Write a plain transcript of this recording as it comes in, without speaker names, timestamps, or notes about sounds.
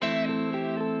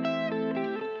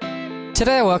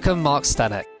Today I welcome Mark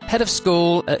Stanek, Head of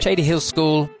School at Shady Hill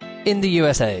School in the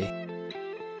USA.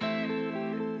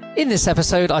 In this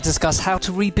episode, I discuss how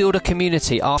to rebuild a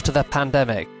community after the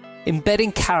pandemic,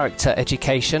 embedding character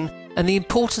education, and the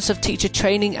importance of teacher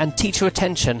training and teacher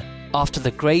retention after the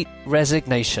Great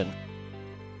Resignation.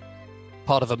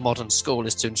 Part of a modern school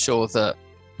is to ensure that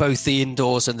both the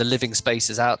indoors and the living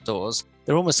spaces outdoors,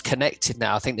 they're almost connected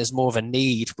now. I think there's more of a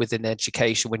need within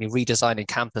education when you're redesigning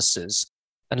campuses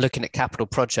and looking at capital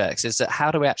projects, is that how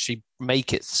do we actually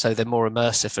make it so they're more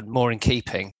immersive and more in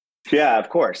keeping? Yeah, of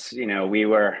course. We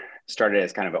were started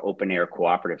as kind of an open air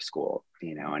cooperative school,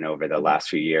 and over the last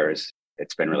few years,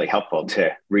 it's been really helpful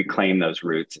to reclaim those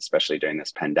roots, especially during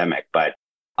this pandemic. But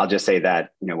I'll just say that,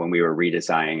 when we were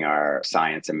redesigning our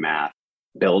science and math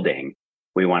building,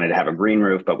 we wanted to have a green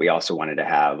roof, but we also wanted to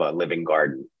have a living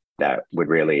garden that would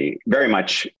really very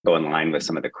much go in line with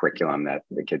some of the curriculum that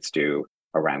the kids do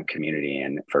around community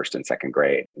in first and second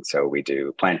grade. And so we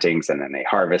do plantings and then they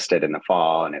harvest it in the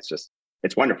fall. And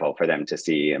it's wonderful for them to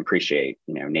see and appreciate,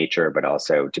 nature, but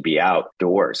also to be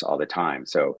outdoors all the time.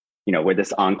 So, we're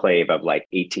this enclave of like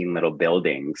 18 little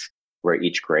buildings where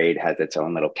each grade has its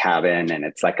own little cabin and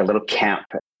it's like a little camp.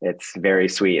 It's very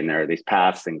sweet. And there are these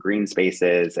paths and green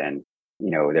spaces and,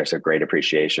 there's a great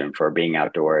appreciation for being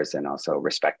outdoors and also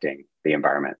respecting the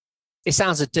environment. It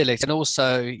sounds idyllic. And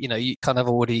also, you kind of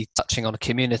already touching on a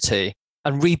community,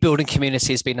 and rebuilding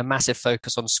community has been a massive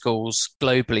focus on schools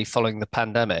globally following the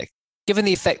pandemic. Given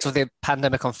the effect of the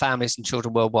pandemic on families and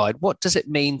children worldwide, what does it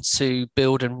mean to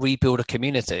build and rebuild a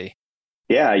community?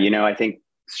 Yeah, I think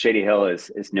Shady Hill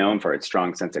is known for its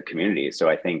strong sense of community. So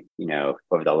I think,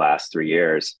 over the last 3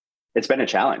 years, it's been a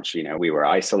challenge. We were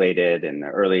isolated in the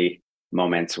early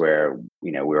moments where,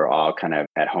 we were all kind of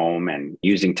at home and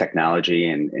using technology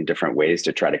in different ways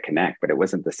to try to connect, but it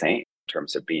wasn't the same in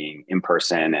terms of being in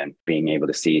person and being able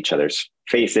to see each other's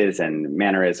faces and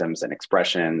mannerisms and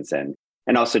expressions and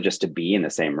also just to be in the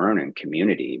same room in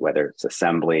community, whether it's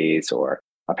assemblies or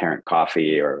a parent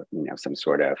coffee or, some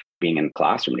sort of being in the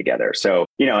classroom together. So,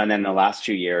 and then the last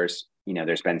 2 years,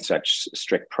 there's been such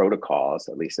strict protocols,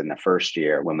 at least in the first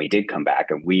year when we did come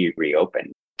back and we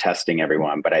reopened, testing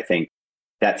everyone. But I think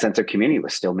that sense of community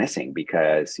was still missing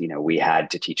because, we had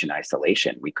to teach in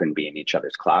isolation. We couldn't be in each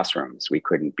other's classrooms. We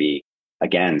couldn't be,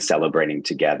 again, celebrating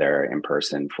together in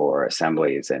person for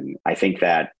assemblies. And I think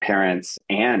that parents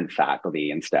and faculty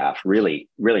and staff really,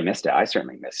 really missed it. I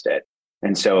certainly missed it.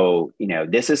 And so,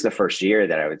 this is the first year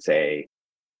that I would say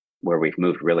where we've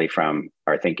moved really from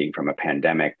our thinking from a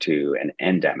pandemic to an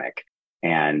endemic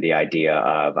and the idea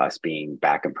of us being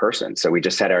back in person. So we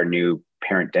just had our new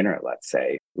parent dinner, let's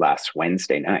say, last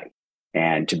Wednesday night,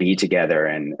 and to be together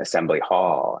in Assembly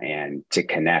Hall and to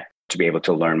connect, to be able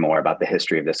to learn more about the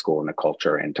history of the school and the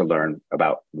culture and to learn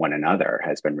about one another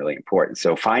has been really important.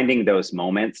 So finding those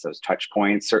moments, those touch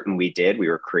points, certainly we did. We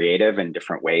were creative in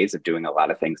different ways of doing a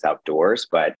lot of things outdoors,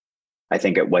 but I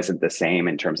think it wasn't the same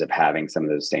in terms of having some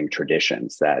of those same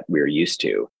traditions that we're used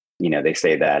to. They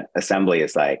say that assembly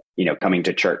is like, coming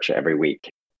to church every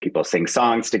week. People sing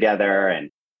songs together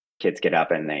and kids get up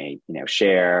and they,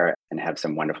 share and have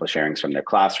some wonderful sharings from their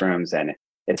classrooms. And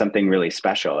it's something really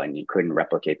special. And you couldn't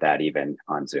replicate that even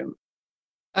on Zoom.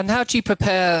 And how do you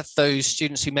prepare those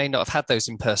students who may not have had those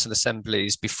in-person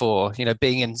assemblies before,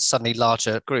 being in suddenly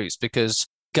larger groups? Because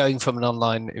going from an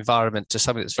online environment to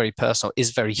something that's very personal is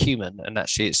very human. And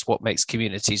actually, it's what makes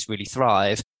communities really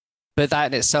thrive. But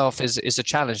that in itself is a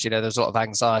challenge. There's a lot of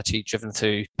anxiety driven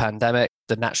through pandemic,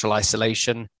 the natural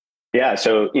isolation. Yeah.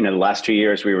 So, the last 2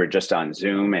 years we were just on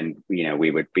Zoom and,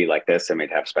 we would be like this and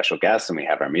we'd have special guests and we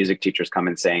have our music teachers come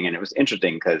and sing. And it was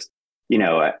interesting because,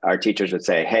 our teachers would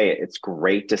say, hey, it's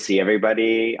great to see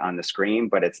everybody on the screen,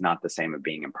 but it's not the same as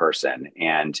being in person.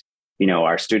 And,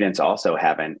 our students also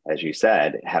haven't, as you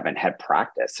said, haven't had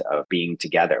practice of being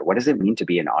together. What does it mean to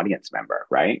be an audience member,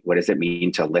 right? What does it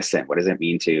mean to listen? What does it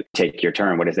mean to take your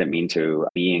turn? What does it mean to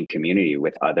be in community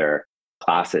with other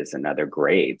classes and other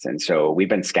grades? And so we've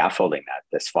been scaffolding that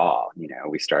this fall.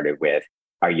 We started with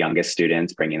our youngest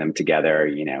students, bringing them together,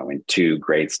 in 2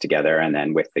 grades together, and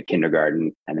then with the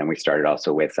kindergarten. And then we started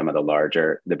also with some of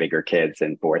the bigger kids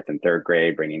in 4th and 3rd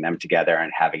grade, bringing them together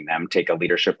and having them take a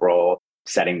leadership role,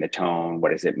 setting the tone.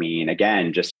 What does it mean?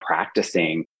 Again, just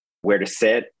practicing where to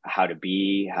sit, how to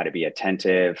be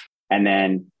attentive. And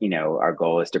then, our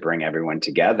goal is to bring everyone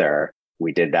together.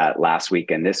 We did that last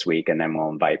week and this week, and then we'll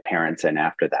invite parents in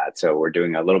after that. So we're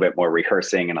doing a little bit more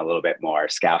rehearsing and a little bit more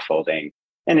scaffolding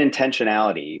and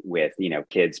intentionality with,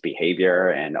 kids' behavior.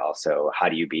 And also, how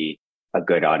do you be a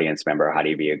good audience member? How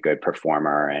do you be a good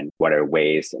performer? And what are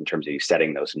ways in terms of you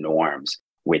setting those norms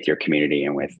with your community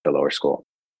and with the lower school?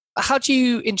 How do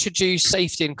you introduce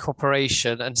safety and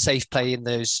cooperation and safe play in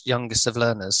those youngest of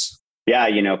learners?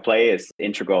 Yeah, play is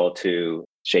integral to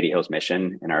Shady Hill's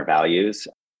mission and our values.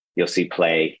 You'll see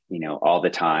play, all the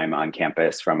time on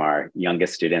campus from our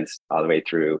youngest students all the way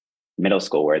through middle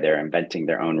school, where they're inventing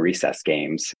their own recess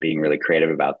games, being really creative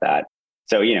about that.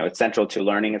 So, it's central to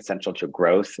learning, it's central to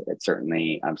growth. It's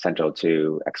certainly central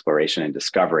to exploration and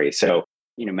discovery. So,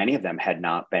 many of them had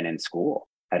not been in school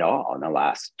at all in the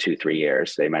last 2-3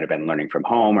 years. They might have been learning from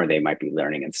home, or they might be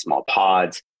learning in small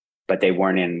pods, but they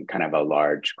weren't in kind of a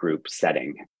large group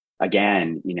setting.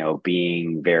 Again,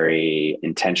 being very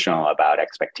intentional about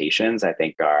expectations, I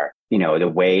think are,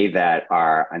 the way that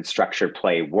our unstructured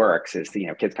play works is,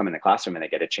 kids come in the classroom and they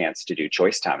get a chance to do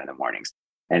choice time in the mornings.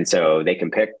 And so they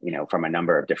can pick, from a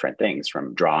number of different things,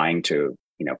 from drawing to,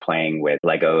 playing with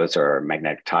Legos or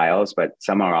magnetic tiles, but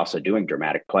some are also doing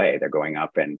dramatic play. They're going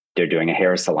up and they're doing a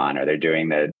hair salon, or they're doing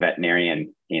the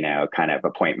veterinarian, kind of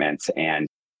appointments. And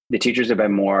the teachers have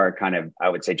been more kind of, I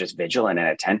would say, just vigilant and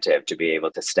attentive to be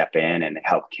able to step in and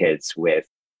help kids with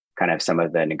kind of some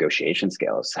of the negotiation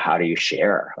skills. How do you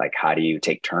share? Like, how do you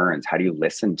take turns? How do you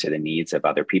listen to the needs of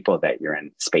other people that you're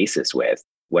in spaces with?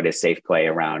 What is safe play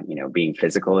around, being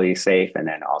physically safe and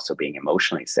then also being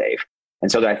emotionally safe?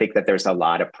 And so I think that there's a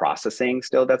lot of processing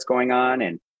still that's going on,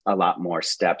 and a lot more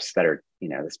steps that are,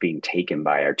 that's being taken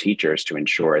by our teachers to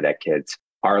ensure that kids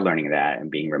are learning that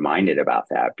and being reminded about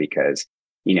that. Because,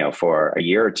 for a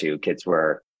year or two, kids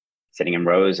were sitting in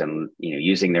rows and,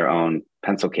 using their own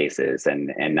pencil cases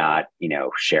and not,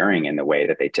 sharing in the way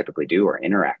that they typically do, or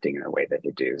interacting in the way that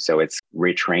they do. So it's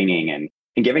retraining and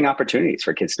giving opportunities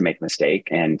for kids to make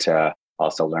mistakes and to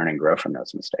also learn and grow from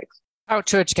those mistakes.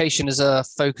 Character education is a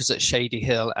focus at Shady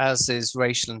Hill, as is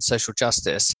racial and social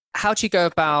justice. How do you go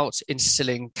about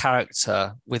instilling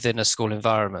character within a school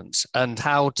environment? And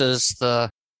how does the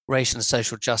racial and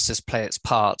social justice play its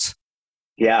part?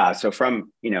 Yeah, so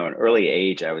from, an early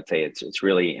age, I would say it's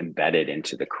really embedded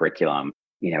into the curriculum,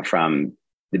 from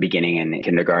the beginning in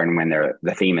kindergarten, when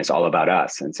the theme is all about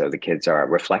us. And so the kids are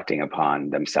reflecting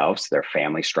upon themselves, their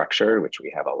family structure, which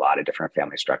we have a lot of different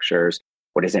family structures.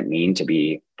 What does it mean to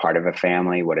be part of a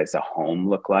family? What does a home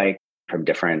look like? From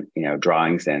different,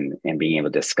 drawings and being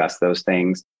able to discuss those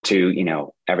things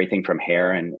to, everything from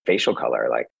hair and facial color.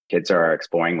 Like, kids are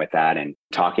exploring with that and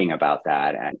talking about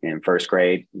that. And in first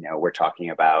grade, we're talking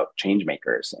about change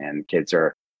makers, and kids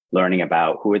are learning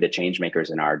about who are the change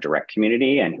makers in our direct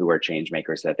community and who are change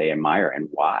makers that they admire and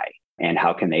why, and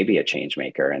how can they be a change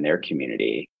maker in their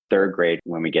community. Third grade,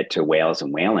 when we get to whales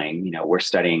and whaling, we're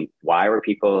studying why were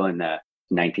people in the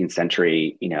 19th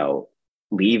century,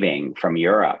 leaving from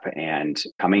Europe and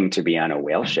coming to be on a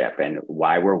whale ship, and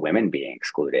why were women being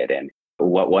excluded, and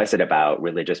what was it about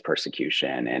religious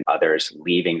persecution and others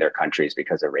leaving their countries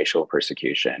because of racial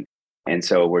persecution. And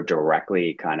so we're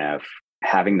directly kind of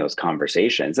having those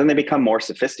conversations, and they become more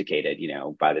sophisticated,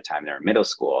 by the time they're in middle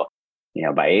school.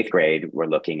 By eighth grade, we're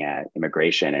looking at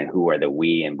immigration and who are the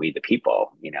we and we the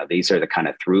people. These are the kind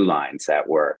of through lines that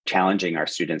we're challenging our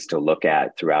students to look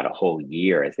at throughout a whole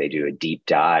year as they do a deep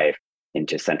dive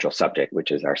into central subject,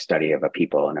 which is our study of a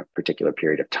people in a particular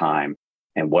period of time,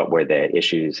 and what were the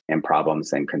issues and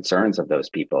problems and concerns of those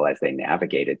people as they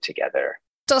navigated together.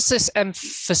 Does this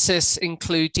emphasis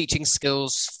include teaching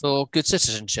skills for good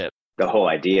citizenship? The whole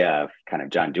idea of kind of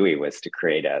John Dewey was to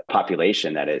create a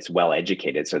population that is well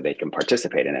educated so they can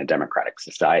participate in a democratic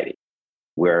society.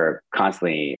 We're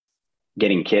constantly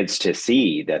getting kids to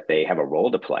see that they have a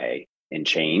role to play in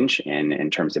change, and in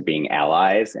terms of being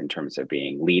allies, in terms of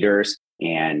being leaders,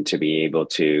 and to be able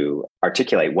to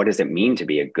articulate what does it mean to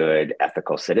be a good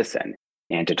ethical citizen,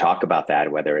 and to talk about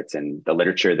that, whether it's in the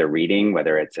literature they're reading,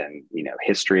 whether it's in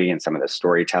history and some of the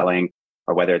storytelling,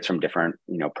 or whether it's from different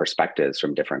perspectives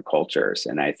from different cultures.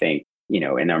 And I think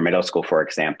in our middle school, for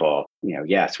example,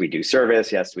 yes, we do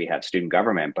service, yes, we have student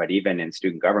government, but even in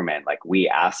student government, like, we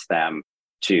ask them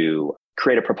to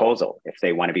create a proposal if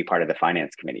they want to be part of the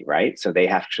finance committee, right? So they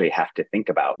actually have to think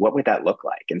about what would that look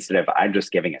like, instead of I'm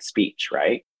just giving a speech,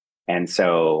 right? And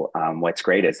so what's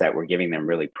great is that we're giving them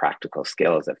really practical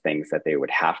skills of things that they would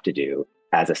have to do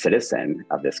as a citizen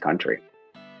of this country.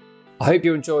 I hope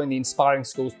you're enjoying the Inspiring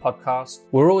Schools podcast.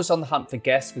 We're always on the hunt for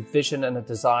guests with vision and a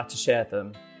desire to share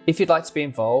them. If you'd like to be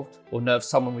involved, or know of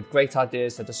someone with great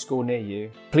ideas at a school near you,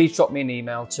 please drop me an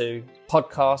email to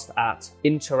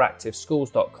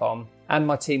podcast@interactiveschools.com and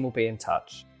my team will be in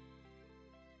touch.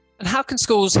 And how can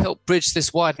schools help bridge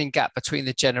this widening gap between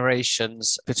the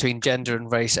generations, between gender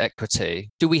and race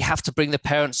equity? Do we have to bring the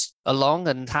parents along,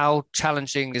 and how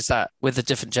challenging is that with the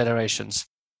different generations?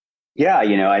 Yeah,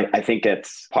 I think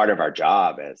it's part of our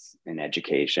job as in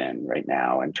education right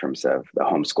now in terms of the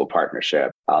homeschool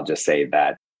partnership. I'll just say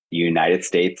that the United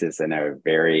States is in a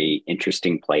very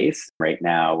interesting place right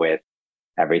now with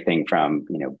everything from,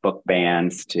 book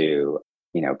bans to,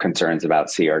 concerns about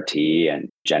CRT and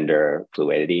gender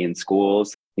fluidity in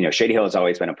schools. Shady Hill has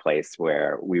always been a place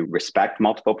where we respect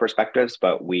multiple perspectives,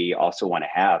 but we also want to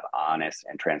have honest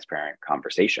and transparent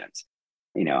conversations.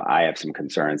 I have some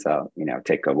concerns. I'll,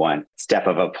 take a one step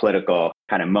of a political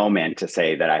kind of moment to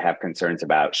say that I have concerns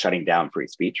about shutting down free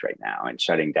speech right now and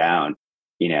shutting down,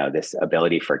 this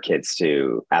ability for kids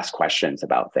to ask questions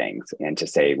about things and to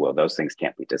say, well, those things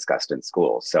can't be discussed in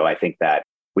school. So I think that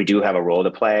we do have a role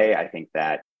to play. I think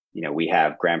that, we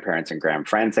have grandparents and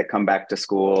grandfriends that come back to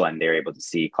school and they're able to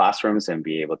see classrooms and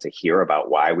be able to hear about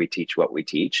why we teach what we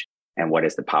teach and what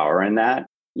is the power in that.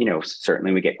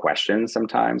 Certainly we get questions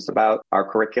sometimes about our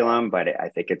curriculum, but I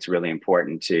think it's really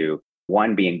important to,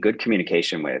 one, be in good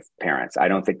communication with parents. I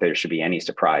don't think there should be any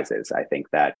surprises. I think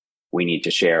that we need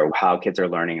to share how kids are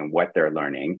learning and what they're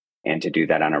learning, and to do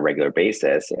that on a regular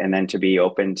basis, and then to be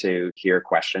open to hear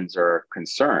questions or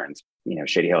concerns.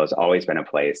 Shady Hill has always been a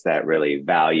place that really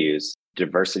values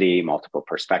diversity, multiple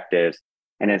perspectives,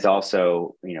 and is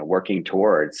also, working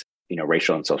towards,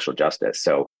 racial and social justice.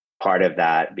 So part of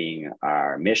that being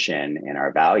our mission and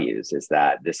our values is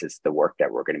that this is the work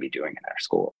that we're going to be doing in our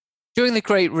school. During the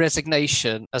Great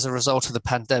Resignation, as a result of the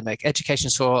pandemic, education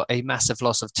saw a massive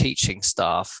loss of teaching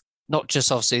staff, not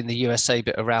just obviously in the USA,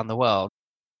 but around the world.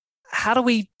 How do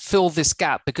we fill this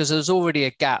gap? Because there was already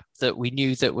a gap that we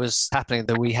knew that was happening,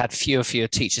 that we had fewer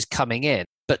teachers coming in,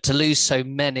 but to lose so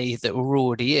many that were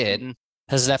already in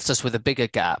has left us with a bigger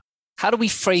gap. How do we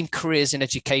frame careers in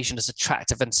education as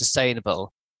attractive and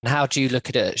sustainable? And how do you look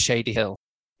at it at Shady Hill?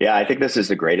 Yeah, I think this is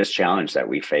the greatest challenge that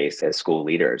we face as school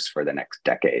leaders for the next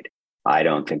decade. I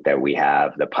don't think that we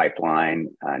have the pipeline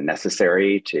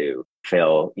necessary to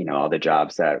fill, all the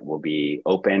jobs that will be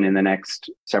open in the next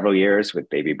several years with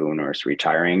baby boomers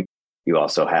retiring. You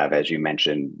also have, as you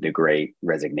mentioned, the Great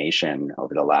Resignation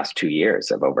over the last 2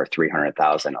 years of over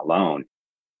 300,000 alone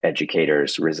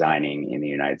educators resigning in the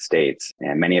United States,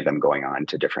 and many of them going on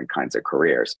to different kinds of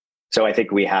careers. So I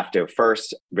think we have to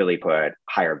first really put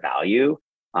higher value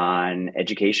on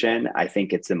education. I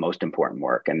think it's the most important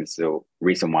work. And it's the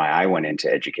reason why I went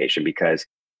into education, because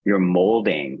you're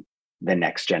molding the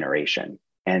next generation.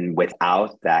 And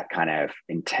without that kind of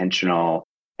intentional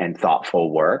and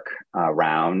thoughtful work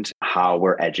around how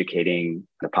we're educating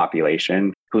the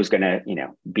population, who's going to,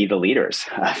 be the leaders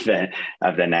of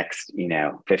the next,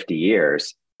 50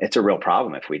 years, it's a real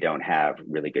problem if we don't have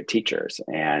really good teachers.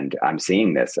 And I'm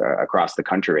seeing this across the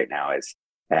country right now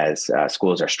as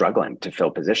schools are struggling to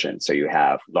fill positions. So you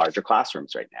have larger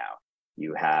classrooms right now.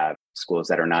 You have schools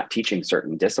that are not teaching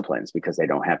certain disciplines because they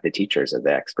don't have the teachers or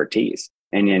the expertise.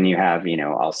 And then you have,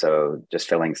 also just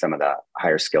filling some of the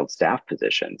higher skilled staff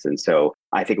positions. And so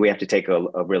I think we have to take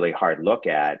a really hard look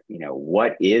at,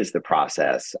 what is the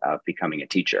process of becoming a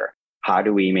teacher? How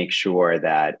do we make sure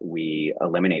that we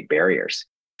eliminate barriers,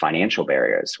 financial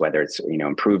barriers, whether it's,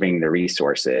 improving the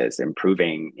resources,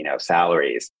 improving,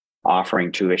 salaries,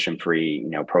 offering tuition-free,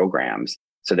 programs,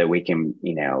 so that we can,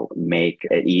 make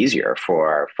it easier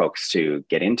for folks to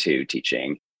get into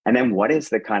teaching. And then what is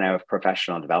the kind of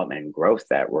professional development and growth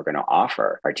that we're going to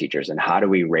offer our teachers? And how do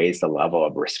we raise the level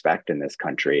of respect in this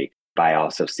country by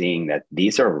also seeing that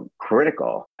these are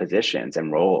critical positions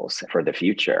and roles for the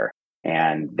future?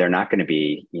 And they're not going to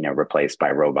be, replaced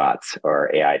by robots or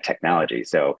AI technology.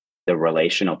 So the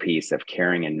relational piece of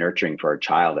caring and nurturing for a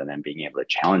child and then being able to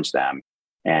challenge them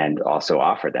and also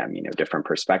offer them, different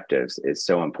perspectives is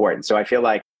so important. So I feel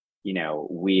like,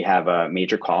 we have a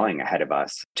major calling ahead of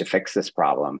us to fix this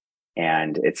problem,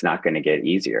 and it's not going to get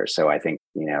easier. So I think,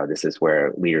 this is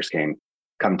where leaders can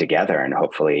come together and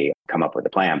hopefully come up with a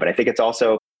plan. But I think it's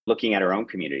also looking at our own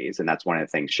communities. And that's one of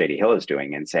the things Shady Hill is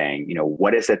doing, and saying,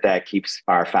 what is it that keeps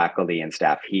our faculty and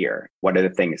staff here? What are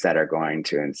the things that are going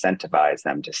to incentivize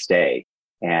them to stay?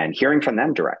 And hearing from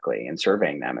them directly and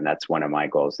surveying them. And that's one of my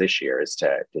goals this year, is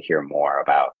to hear more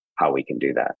about how we can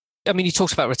do that. I mean, you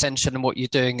talked about retention and what you're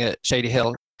doing at Shady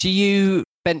Hill. Do you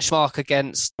benchmark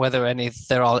against whether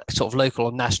there are sort of local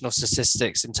or national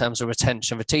statistics in terms of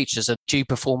retention for teachers? And do you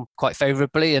perform quite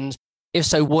favorably? And if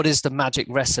so, what is the magic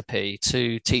recipe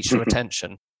to teacher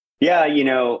retention? Yeah,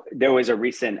 there was a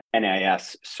recent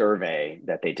NIS survey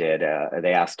that they did.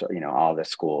 They asked, all the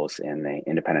schools in the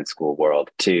independent school world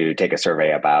to take a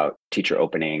survey about teacher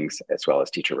openings as well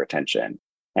as teacher retention.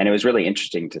 And it was really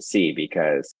interesting to see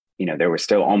because, there were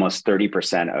still almost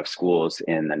 30% of schools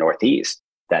in the Northeast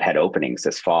that had openings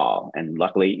this fall. And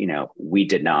luckily, we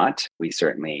did not. We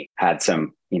certainly had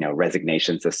some,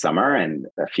 resignations this summer and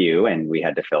a few, and we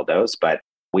had to fill those, but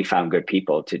we found good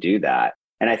people to do that.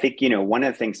 And I think, one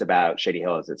of the things about Shady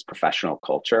Hill is its professional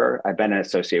culture. I've been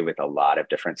associated with a lot of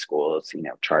different schools,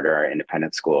 charter,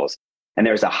 independent schools. And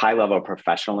there's a high level of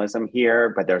professionalism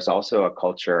here, but there's also a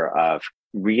culture of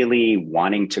really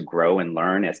wanting to grow and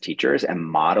learn as teachers and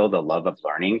model the love of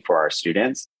learning for our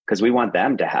students, because we want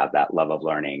them to have that love of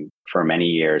learning for many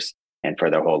years and for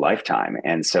their whole lifetime.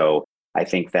 And so I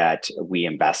think that we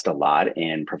invest a lot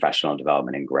in professional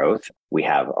development and growth. We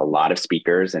have a lot of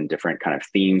speakers and different kind of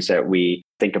themes that we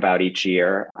think about each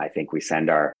year. I think we send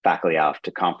our faculty off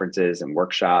to conferences and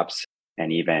workshops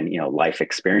and even, life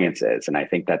experiences. And I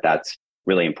think that that's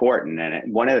really important.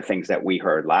 And one of the things that we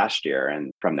heard last year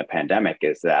and from the pandemic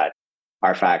is that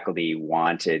our faculty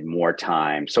wanted more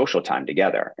time, social time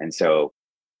together. And so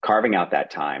carving out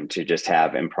that time to just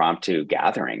have impromptu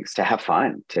gatherings, to have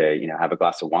fun, to, have a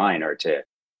glass of wine or to,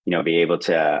 be able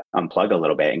to unplug a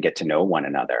little bit and get to know one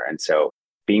another. And so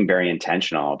being very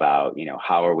intentional about,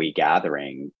 how are we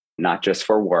gathering, not just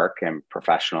for work and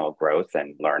professional growth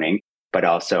and learning, but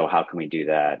also how can we do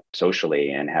that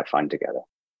socially and have fun together?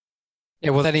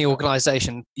 Yeah, well, any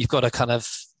organization, you've got to kind of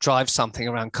drive something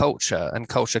around culture, and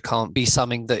culture can't be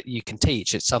something that you can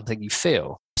teach. It's something you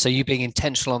feel. So you being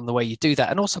intentional on the way you do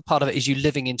that. And also part of it is you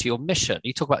living into your mission.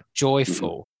 You talk about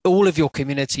joyful. All of your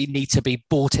community need to be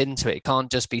bought into it. It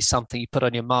can't just be something you put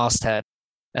on your masthead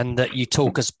and that you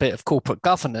talk as a bit of corporate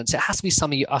governance. It has to be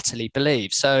something you utterly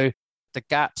believe. So the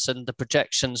gaps and the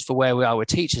projections for where we are with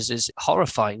teachers is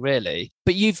horrifying, really.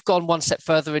 But you've gone one step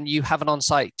further and you have an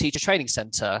on-site teacher training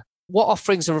center. What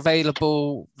offerings are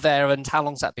available there and how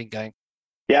long's that been going?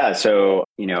 Yeah, so,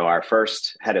 our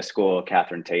first head of school,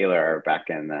 Catherine Taylor, back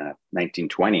in the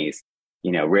 1920s,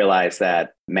 realized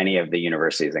that many of the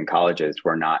universities and colleges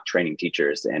were not training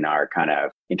teachers in our kind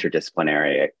of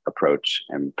interdisciplinary approach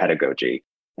and pedagogy.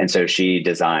 And so she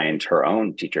designed her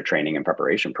own teacher training and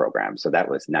preparation program. So that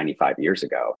was 95 years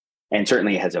ago. And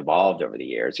certainly has evolved over the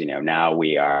years. Now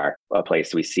we are a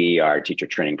place we see our teacher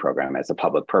training program as a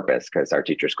public purpose because our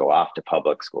teachers go off to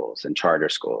public schools and charter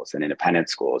schools and independent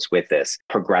schools with this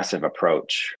progressive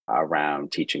approach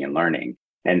around teaching and learning.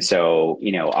 And so,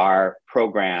 our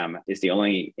program is the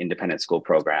only independent school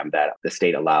program that the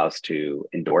state allows to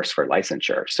endorse for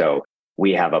licensure. So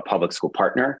we have a public school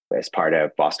partner as part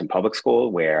of Boston Public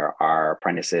School where our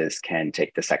apprentices can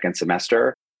take the second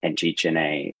semester and teach in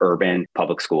a urban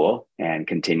public school and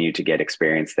continue to get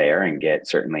experience there and get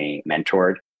certainly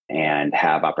mentored and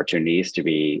have opportunities to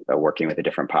be working with a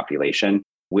different population.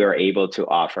 We're able to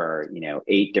offer,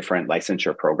 8 different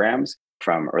licensure programs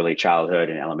from early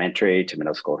childhood and elementary to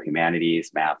middle school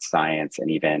humanities, math, science, and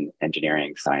even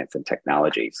engineering, science, and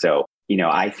technology. So,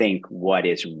 I think what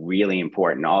is really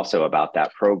important also about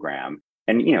that program,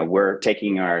 and, we're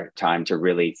taking our time to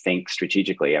really think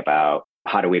strategically about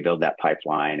how do we build that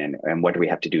pipeline and what do we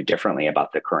have to do differently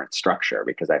about the current structure?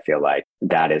 Because I feel like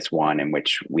that is one in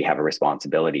which we have a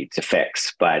responsibility to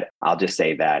fix. But I'll just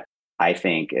say that I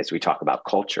think as we talk about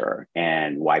culture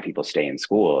and why people stay in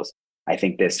schools, I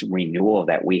think this renewal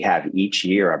that we have each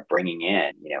year of bringing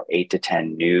in, 8 to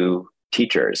 10 new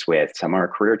teachers with some are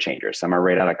career changers, some are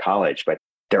right out of college, but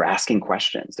they're asking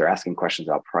questions. They're asking questions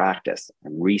about practice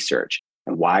and research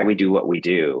and why we do what we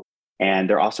do. And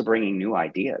they're also bringing new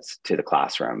ideas to the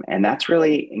classroom. And that's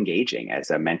really engaging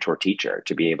as a mentor teacher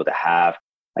to be able to have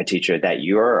a teacher that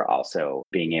you're also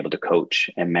being able to coach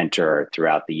and mentor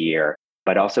throughout the year,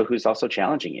 but also who's also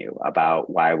challenging you about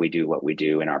why we do what we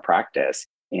do in our practice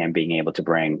and being able to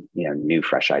bring, new,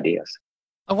 fresh ideas.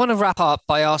 I want to wrap up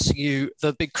by asking you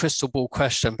the big crystal ball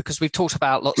question, because we've talked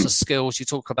about lots of skills. You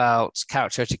talk about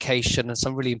character education and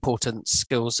some really important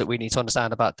skills that we need to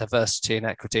understand about diversity and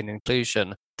equity and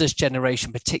inclusion. This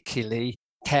generation particularly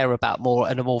care about more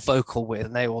and are more vocal with,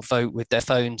 and they will vote with their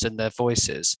phones and their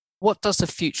voices. What does the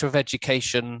future of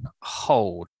education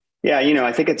hold? Yeah,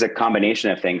 I think it's a combination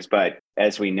of things, but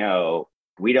as we know,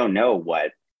 we don't know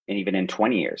what, and even in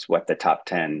 20 years, what the top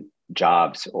 10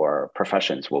 jobs or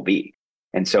professions will be.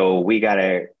 And so we got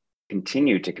to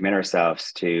continue to commit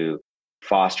ourselves to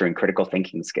fostering critical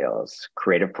thinking skills,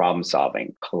 creative problem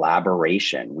solving,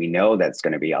 collaboration. We know that's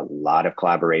going to be a lot of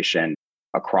collaboration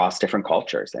across different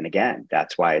cultures. And again,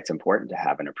 that's why it's important to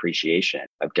have an appreciation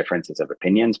of differences of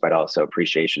opinions, but also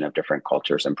appreciation of different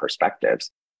cultures and perspectives.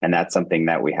 And that's something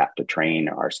that we have to train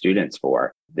our students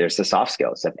for. There's the soft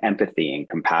skills of empathy and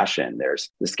compassion. There's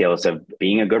the skills of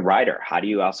being a good writer. How do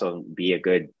you also be a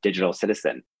good digital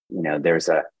citizen? There's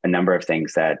a number of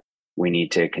things that we need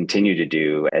to continue to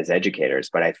do as educators.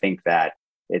 But I think that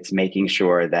It's making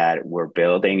sure that we're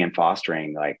building and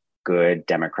fostering like good,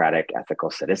 democratic,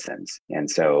 ethical citizens. And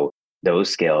so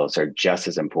those skills are just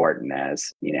as important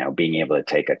as, being able to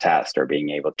take a test or being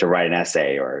able to write an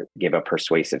essay or give a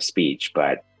persuasive speech.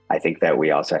 But I think that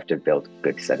we also have to build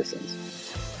good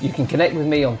citizens. You can connect with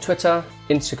me on Twitter,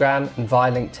 Instagram, and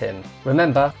via LinkedIn.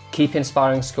 Remember, keep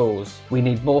inspiring schools. We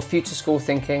need more future school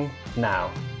thinking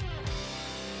now.